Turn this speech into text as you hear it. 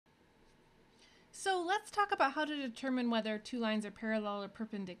So let's talk about how to determine whether two lines are parallel or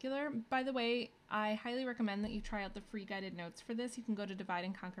perpendicular. By the way, I highly recommend that you try out the free guided notes for this. You can go to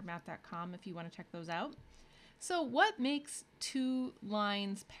divideandconquermath.com if you want to check those out. So what makes two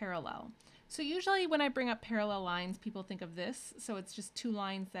lines parallel? So usually when I bring up parallel lines, people think of this. So it's just two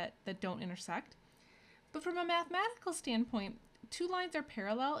lines that don't intersect. But from a mathematical standpoint, two lines are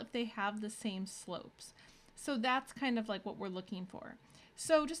parallel if they have the same slopes. So that's kind of like what we're looking for.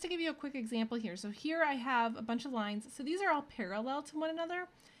 So just to give you a quick example here. So here I have a bunch of lines. So these are all parallel to one another.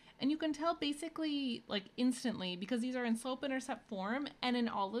 And you can tell basically like instantly because these are in slope-intercept form. And in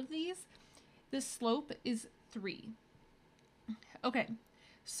all of these, the slope is 3. Okay,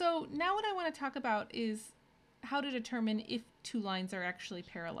 so now what I want to talk about is how to determine if two lines are actually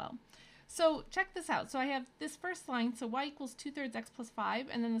parallel. So check this out. So I have this first line, so y equals 2/3 x plus 5,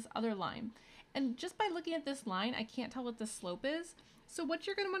 and then this other line. And just by looking at this line, I can't tell what the slope is. So what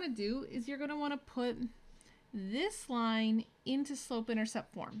you're going to want to do is you're going to want to put this line into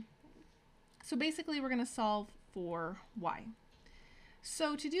slope-intercept form. So basically we're going to solve for y.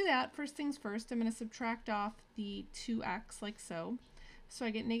 So to do that, first things first, I'm going to subtract off the 2x like so. So I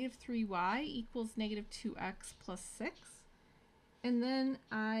get negative 3y equals negative 2x plus 6. And then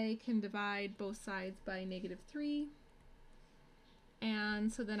I can divide both sides by negative 3.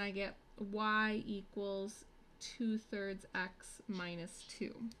 And so then I get y equals 2/3 x minus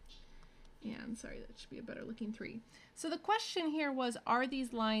 2. And sorry, that should be a better looking 3. So the question here was, are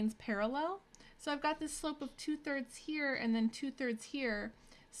these lines parallel? So I've got this slope of 2/3 here and then 2/3 here.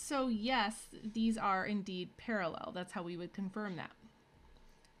 So yes, these are indeed parallel. That's how we would confirm that.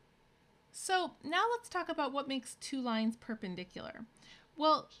 So now let's talk about what makes two lines perpendicular.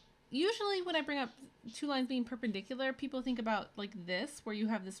 Well, usually when I bring up two lines being perpendicular, people think about like this, where you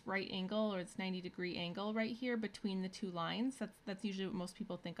have this right angle or this 90-degree angle right here between the two lines. That's usually what most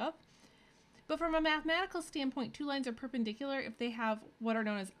people think of. But from a mathematical standpoint, two lines are perpendicular if they have what are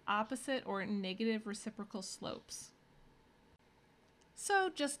known as opposite or negative reciprocal slopes. So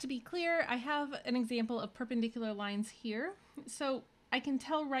just to be clear, I have an example of perpendicular lines here. So I can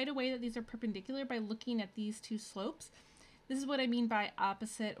tell right away that these are perpendicular by looking at these two slopes. This is what I mean by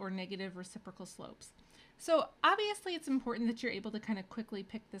opposite or negative reciprocal slopes. So obviously it's important that you're able to kind of quickly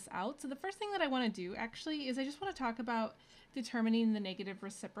pick this out. So the first thing that I want to do actually is I just want to talk about determining the negative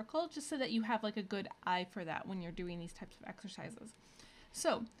reciprocal, just so that you have like a good eye for that when you're doing these types of exercises.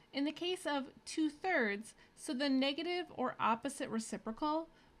 So in the case of 2/3, so the negative or opposite reciprocal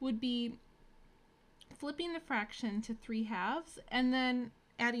would be flipping the fraction to 3/2 and then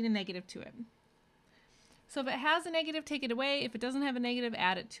adding a negative to it. So if it has a negative, take it away. If it doesn't have a negative,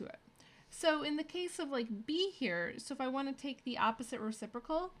 add it to it. So in the case of like b here, so if I want to take the opposite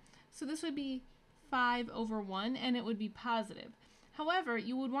reciprocal, so this would be 5/1 and it would be positive. However,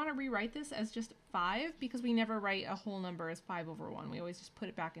 you would want to rewrite this as just 5 because we never write a whole number as 5/1. We always just put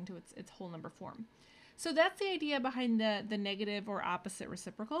it back into its whole number form. So that's the idea behind the negative or opposite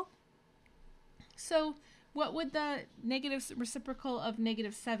reciprocal. So what would the negative reciprocal of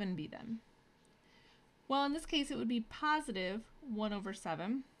 -7 be then? Well, in this case, it would be positive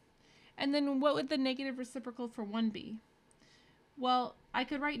 1/7. And then what would the negative reciprocal for 1 be? Well, I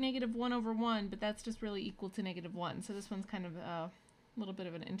could write -1/1, but that's just really equal to -1. So this one's kind of a little bit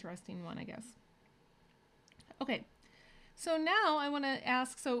of an interesting one, I guess. Okay, so now I want to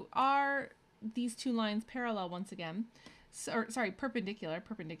ask, so are these two lines parallel once again? So, sorry, perpendicular.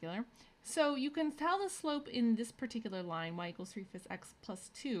 So you can tell the slope in this particular line, y equals 3/5 x plus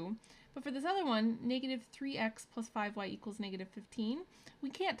 2. But for this other one, -3x plus 5y equals -15, we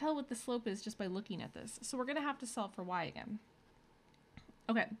can't tell what the slope is just by looking at this. So we're going to have to solve for y again.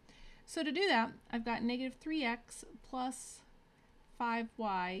 Okay, so to do that, I've got -3x plus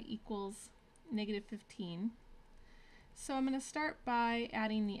 5y equals -15. So I'm going to start by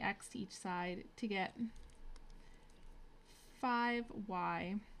adding the x to each side to get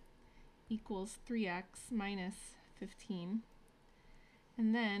 5y equals 3x minus 15.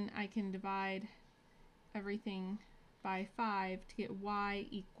 And then I can divide everything by 5 to get y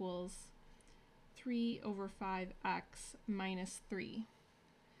equals 3/5x minus 3.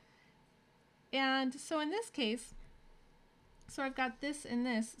 And so in this case, so I've got this and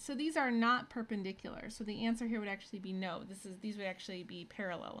this. So these are not perpendicular. So the answer here would actually be no. These would actually be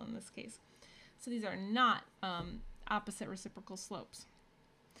parallel in this case. So these are not opposite reciprocal slopes.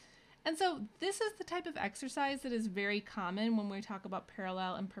 And so this is the type of exercise that is very common when we talk about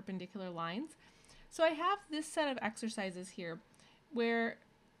parallel and perpendicular lines. So I have this set of exercises here where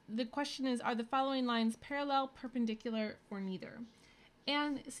the question is, are the following lines parallel, perpendicular, or neither?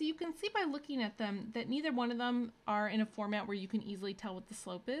 And so you can see by looking at them that neither one of them are in a format where you can easily tell what the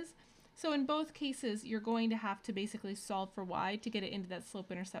slope is. So in both cases, you're going to have to basically solve for y to get it into that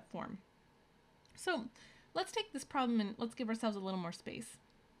slope-intercept form. So let's take this problem and let's give ourselves a little more space.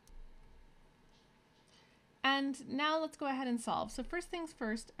 And now let's go ahead and solve. So first things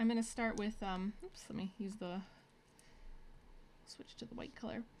first, I'm going to start with, oops, let me switch to the white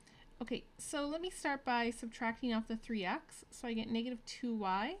color. Okay, so let me start by subtracting off the 3x. So I get negative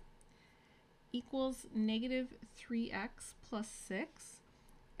 2y equals negative 3x plus 6.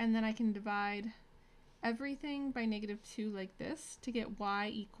 And then I can divide everything by negative 2 like this to get y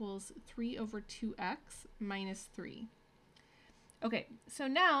equals 3 over 2x minus 3. Okay, so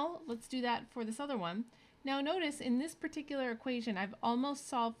now let's do that for this other one. Now notice in this particular equation, I've almost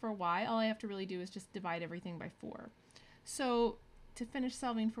solved for y. All I have to really do is just divide everything by 4. So to finish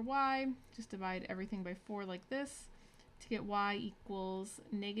solving for y, just divide everything by 4 like this to get y equals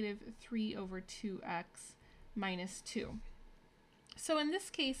negative 3 over 2x minus 2. So in this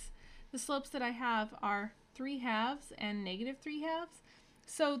case, the slopes that I have are 3/2 and negative 3/2.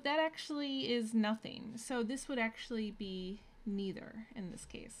 So that actually is nothing. So this would actually be neither in this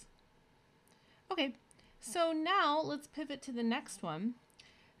case. Okay, so now let's pivot to the next one.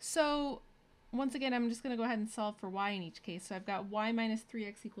 So once again, I'm just going to go ahead and solve for y in each case. So I've got y minus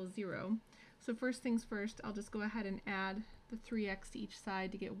 3x equals 0. So first things first, I'll just go ahead and add the 3x to each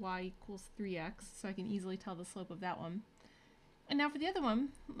side to get y equals 3x. So I can easily tell the slope of that one. And now for the other one,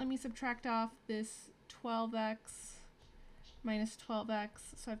 let me subtract off this 12x minus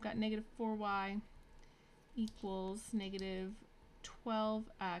 12x. So I've got negative 4y equals negative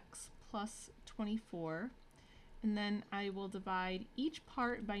 12x plus 24. And then I will divide each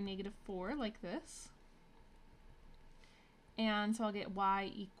part by negative 4 like this. And so I'll get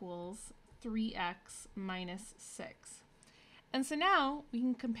y equals 3x minus 6. And so now we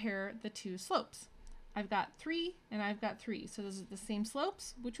can compare the two slopes. I've got 3 and I've got 3. So those are the same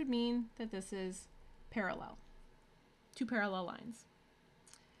slopes, which would mean that this is parallel. Two parallel lines.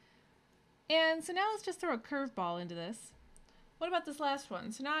 And so now let's just throw a curveball into this. What about this last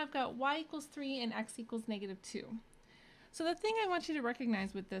one? So now I've got y equals 3 and x equals negative 2. So the thing I want you to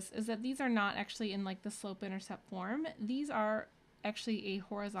recognize with this is that these are not actually in like the slope-intercept form. These are actually a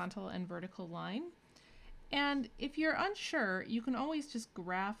horizontal and vertical line. And if you're unsure, you can always just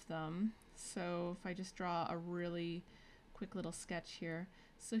graph them. So if I just draw a really quick little sketch here.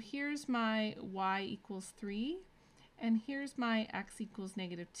 So here's my y equals 3, and here's my x equals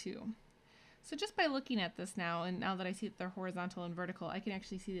negative 2. So just by looking at this now, and now that I see that they're horizontal and vertical, I can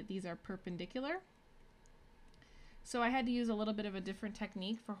actually see that these are perpendicular. So I had to use a little bit of a different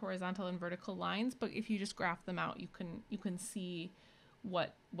technique for horizontal and vertical lines, but if you just graph them out, you can see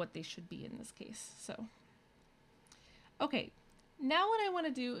what they should be in this case. So, okay. Now what I want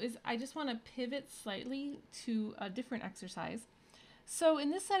to do is I just want to pivot slightly to a different exercise. So in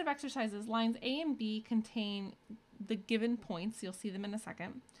this set of exercises, lines A and B contain the given points. You'll see them in a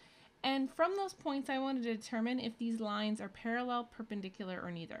second. And from those points, I want to determine if these lines are parallel, perpendicular, or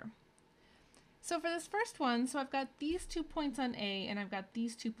neither. So for this first one, so I've got these 2 points on A and I've got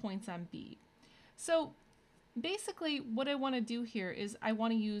these 2 points on B. So basically what I want to do here is I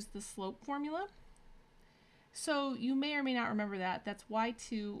want to use the slope formula. So you may or may not remember that. That's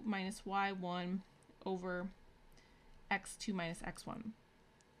y2 minus y1 over x2 minus x1.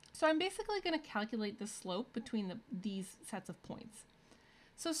 So I'm basically going to calculate the slope between these sets of points.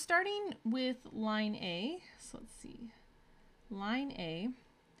 So starting with line A, so let's see, line A.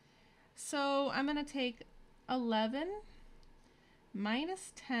 So I'm going to take 11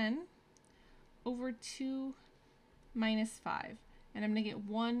 minus 10 over 2 minus 5. And I'm going to get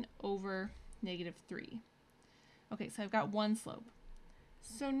 1 over negative 3. Okay, so I've got one slope.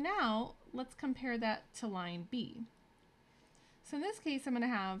 So now let's compare that to line B. So in this case, I'm going to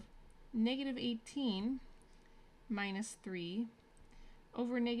have negative 18 minus 3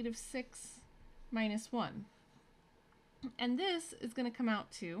 over negative 6 minus 1. And this is going to come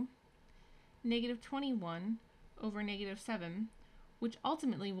out to negative 21 over negative 7, which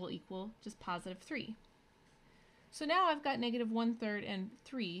ultimately will equal just positive 3. So now I've got negative 1/3 and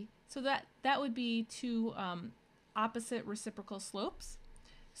 3. So that would be two opposite reciprocal slopes.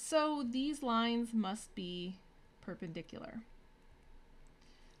 So these lines must be perpendicular.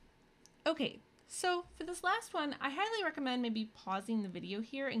 Okay, so for this last one, I highly recommend maybe pausing the video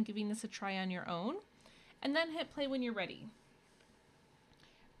here and giving this a try on your own, and then hit play when you're ready.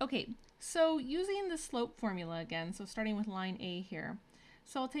 Okay, so using the slope formula again, so starting with line A here.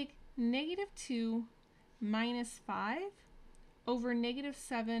 So I'll take negative 2 minus 5 over negative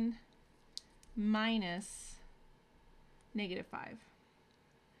 7 minus negative 5.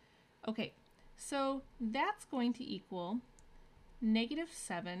 Okay, so that's going to equal negative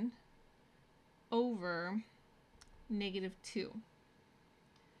 7 over -2.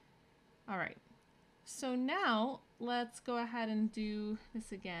 All right, so now let's go ahead and do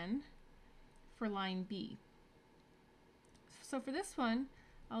this again for line B. So for this one,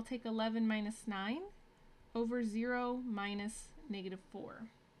 I'll take 11 minus 9 over 0 minus -4.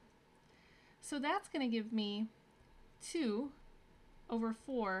 So that's going to give me 2 over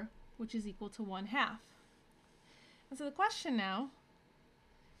 4, which is equal to 1/2. And so the question now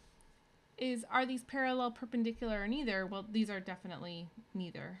is, are these parallel, perpendicular, or neither? Well, these are definitely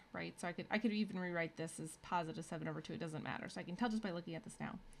neither, right? So I could even rewrite this as positive 7 over 2. It doesn't matter. So I can tell just by looking at this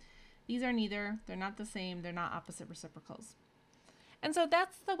now. These are neither. They're not the same. They're not opposite reciprocals. And so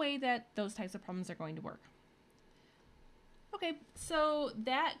that's the way that those types of problems are going to work. Okay, so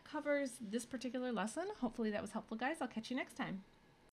that covers this particular lesson. Hopefully that was helpful, guys. I'll catch you next time.